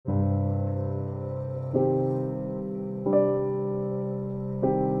Hey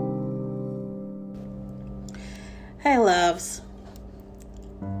loves,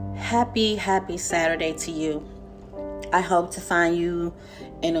 happy Saturday to you. I hope to find you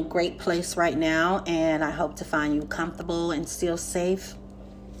in a great place right now, and I hope to find you comfortable and still safe.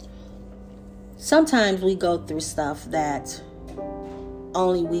 Sometimes we go through stuff that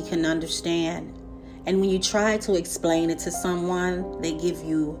only we can understand, and when you try to explain it to someone, they give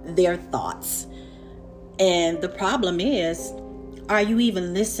you their thoughts. And the problem is, are you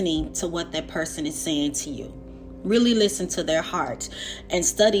even listening to what that person is saying to you? Really listen to their heart and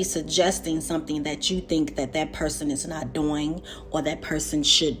study suggesting something that you think that person is not doing or that person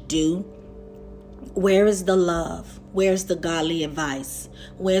should do. Where is the love? Where's the godly advice?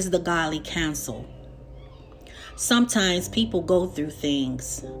 Where's the godly counsel? Sometimes people go through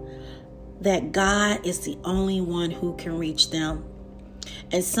things that God is the only one who can reach them.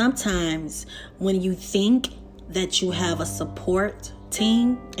 And sometimes when you think that you have a support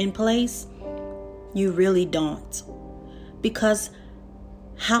team in place, you really don't. Because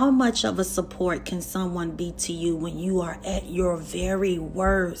how much of a support can someone be to you when you are at your very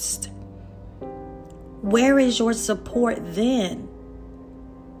worst? Where is your support then?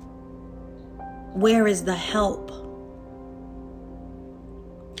 Where is the help?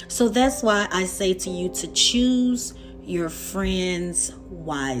 So that's why I say to you to choose your friends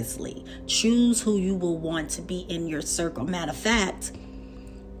wisely. Choose who you will want to be in your circle. Matter of fact,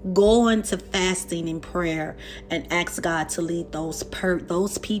 go into fasting and prayer and ask God to lead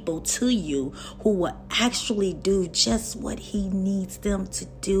those people to you who will actually do just what He needs them to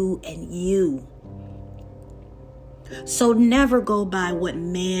do in you. So never go by what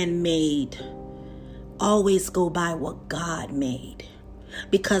man made. Always go by what God made.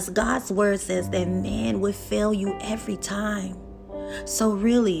 Because God's word says that man would fail you every time. So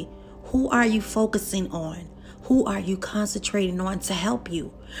really, who are you focusing on? Who are you concentrating on to help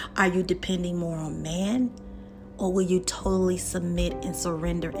you? Are you depending more on man? Or will you totally submit and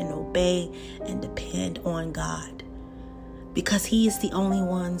surrender and obey and depend on God? Because He is the only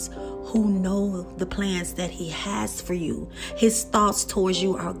ones who know the plans that He has for you. His thoughts towards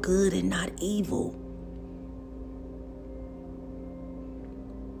you are good and not evil.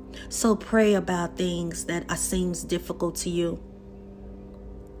 So pray about things that seems difficult to you.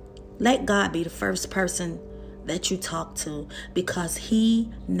 Let God be the first person that you talk to, because He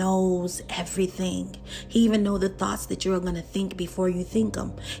knows everything. He even knows the thoughts that you're going to think before you think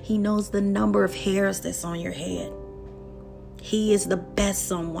them. He knows the number of hairs that's on your head. He is the best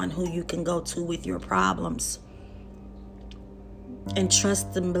someone who you can go to with your problems. And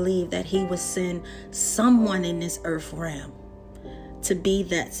trust and believe that He will send someone in this earth realm to be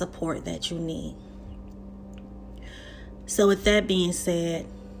that support that you need. So with that being said,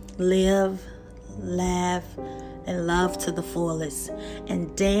 live, laugh, and love to the fullest,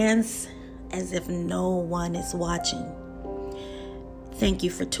 and dance as if no one is watching. Thank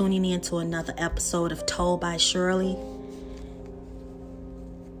you for tuning in to another episode of Told by Shirley.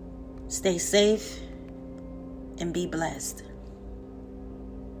 Stay safe and be blessed.